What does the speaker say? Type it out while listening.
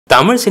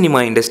Tamil cinema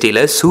இண்டஸ்ட்ரியில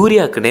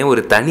சூர்யாக்குனே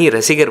ஒரு தனி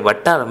ரசிகர்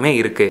வட்டாரமே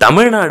இருக்கு.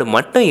 தமிழ்நாடு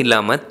மட்டும்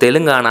இல்லாம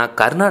தெலுங்கானா,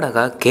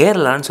 கர்நாடகா,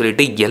 கேரளான்னு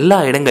சொல்லிட்டு எல்லா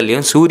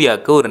இடங்கள்லயும்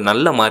சூர்யாவுக்கு ஒரு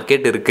நல்ல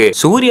மார்க்கெட் இருக்கு.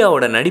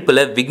 சூர்யாவோட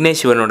நடிப்புல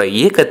விக்னேஸ்வரனோட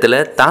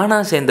இயக்கத்துல தானா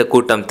சேர்ந்த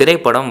கூட்டம்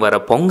திரைப்படம்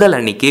வர பொங்கல்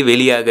அன்னைக்கு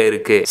வெளியாக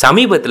இருக்கு.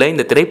 சமீபத்துல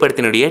இந்த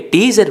திரைப்படத்தினுடைய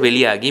டீசர்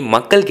வெளியாகி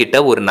மக்கள்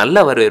கிட்ட ஒரு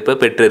நல்ல வரவேற்பை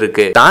பெற்று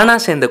இருக்கு. தானா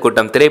சேர்ந்த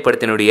கூட்டம்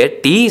திரைப்படத்தினுடைய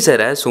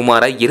டீசரை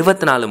சுமாரா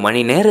 24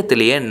 மணி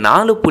நேரத்திலேயே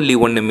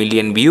 4.1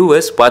 மில்லியன்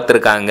வியூவர்ஸ்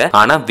பார்த்திருக்காங்க.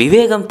 ஆனா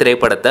விவேகம்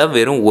திரைப்படத்தை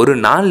வெறும் ஒரு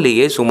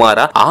நாள்லயே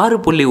சுமாரா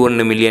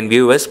 6.1 மில்லியன்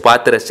வியூவர்ஸ்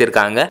பார்த்து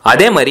ரசிச்சிருக்காங்க.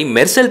 அதே மாதிரி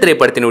மெர்சல்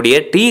திரைப்படத்தினுடைய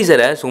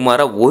டீசரை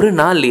சுமாரா ஒரு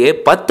நாள்லயே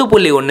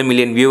 10.1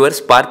 மில்லியன்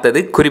வியூவர்ஸ் பார்த்தது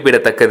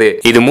குறிப்பிடத்தக்கது.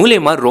 இது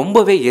மூலமா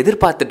ரொம்பவே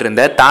எதிர்பார்த்துட்டு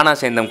இருந்த தானா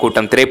சேர்ந்த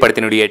கூட்டம்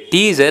திரைப்படத்தினுடைய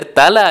டீசர்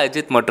தல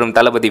அஜித் மற்றும்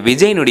தளபதி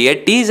விஜயனுடைய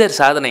டீசர்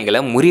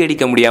சாதனைகளை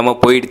முறியடிக்க முடியாம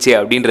போயிடுச்சு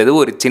அப்படின்றது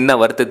ஒரு சின்ன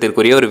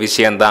வருத்தத்திற்குரிய ஒரு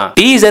விஷயம் தான்.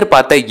 டீசர்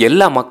பார்த்த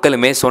எல்லா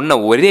மக்களுமே சொன்ன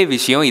ஒரே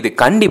விஷயம், இது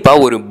கண்டிப்பா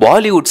ஒரு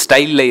பாலிவுட்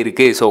ஸ்டைல்ல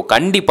இருக்கு. சோ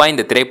கண்டிப்பா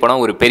இந்த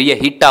திரைப்படம் ஒரு பெரிய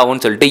ஹிட்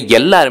ஆகும்னு சொல்லிட்டு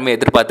எல்லாருமே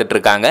எதிர்பார்த்துட்டு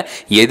இருக்காங்க.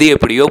 எது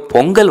எப்படியோ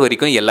பொங்கல்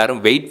வரைக்கும் எல்லாரும்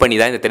வெயிட் பண்ணி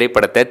தான் இந்த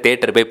திரைப்படத்தை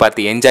தியேட்டர் போய்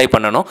பார்த்து என்ஜாய்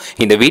பண்ணணும்.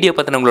 இந்த வீடியோ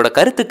பத்தி உங்களோட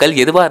கருத்துக்கள்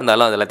எதுவா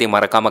இருந்தாலும் அது எல்லாத்தையும்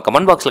மறக்காம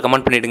கமெண்ட் பாக்ஸ்ல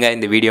கமெண்ட் பண்ணிடுங்க.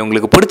 இந்த வீடியோ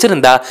உங்களுக்கு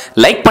பிடிச்சிருந்தா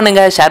லைக்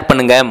பண்ணுங்க, ஷேர்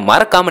பண்ணுங்க,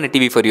 மறக்காம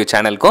டிவி ஃபார் யூ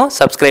சேனலுக்கும்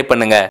சப்ஸ்கிரைப்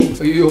பண்ணுங்க.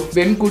 ஐயோ,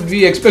 when could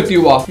we expect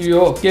you?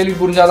 ஐயோ, கேள்வி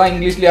புரிஞ்சாதான்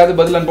இங்கிலீஷ்லயாவது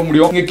பதில் அனுப்ப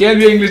முடியும். இங்க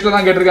கேள்வி இங்கிலீஷ்ல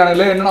தான்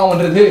கேட்டிருக்காங்கல்ல, என்னன்னா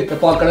பண்றது?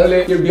 எப்பா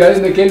கடவுளே,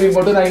 எப்படியாவது இந்த கேள்வி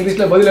மட்டும் நான்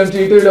இங்கிலீஷ்ல பதில்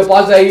அனுப்பிச்சு இன்டர்வியூல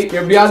பாஸ் ஆகி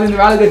எப்படியாவது இந்த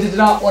வேலை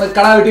கிடைச்சிச்சுன்னா உனக்கு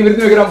கடை வெட்டி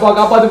விருது வைக்கிறேன்ப்பா,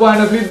 காப்பாத்துப்பா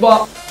என்ன ப்ளீஸ்ப்பா.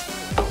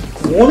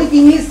 உனக்கு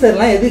இங்கிலீஷ்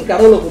தெரியலாம், எதுக்கு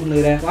கடவுளை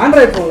கூப்பிடுறேன்?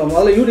 ஆண்ட்ராய்ட் போன்ல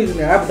முதல்ல யூ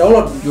டிக்ஷனரி ஆப்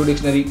டவுன்லோட் பண்ணு. யூ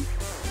டிக்ஷனரி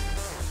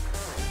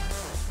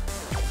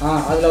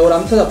அதுல ஒரு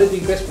அம்சத்தை அப்படியே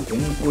தூக்கி பேஸ்ட் பண்ணு.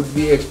 when could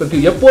we expect you?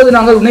 எப்போது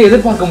நாங்கள் உன்னை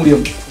எதிர்பார்க்க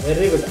முடியும்?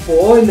 Very good. இப்போ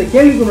இந்த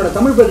கேள்விக்கு உன்னோட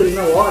தமிழ் பதில்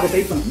அதை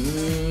டைப் பண்ணு.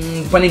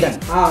 பண்ணிட்டேன்.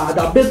 அதை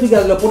அப்படியே தூக்கி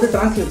அதுல போட்டு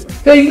டிரான்ஸ்லேட்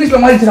பண்ணு. சரி, இங்கிலீஷ்ல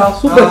மாறிடுச்சுடா.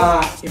 சூப்பர்.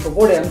 இப்போ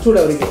போடு அம்சூட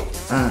வரைக்கும்.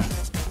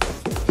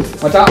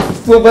 மச்சான்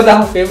சூப்பர்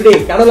தான். எப்படி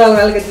கடவுளால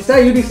வேலை கிடைச்சிச்சா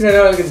யூ டிக்ஷனரி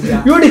வேலை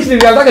கிடைச்சிச்சா? யூ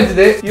டிக்ஷனரி தான்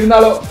கிடைச்சது.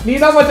 இருந்தாலும் நீ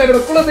தான் மச்சான்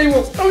என்னோட குல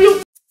தெய்வம்.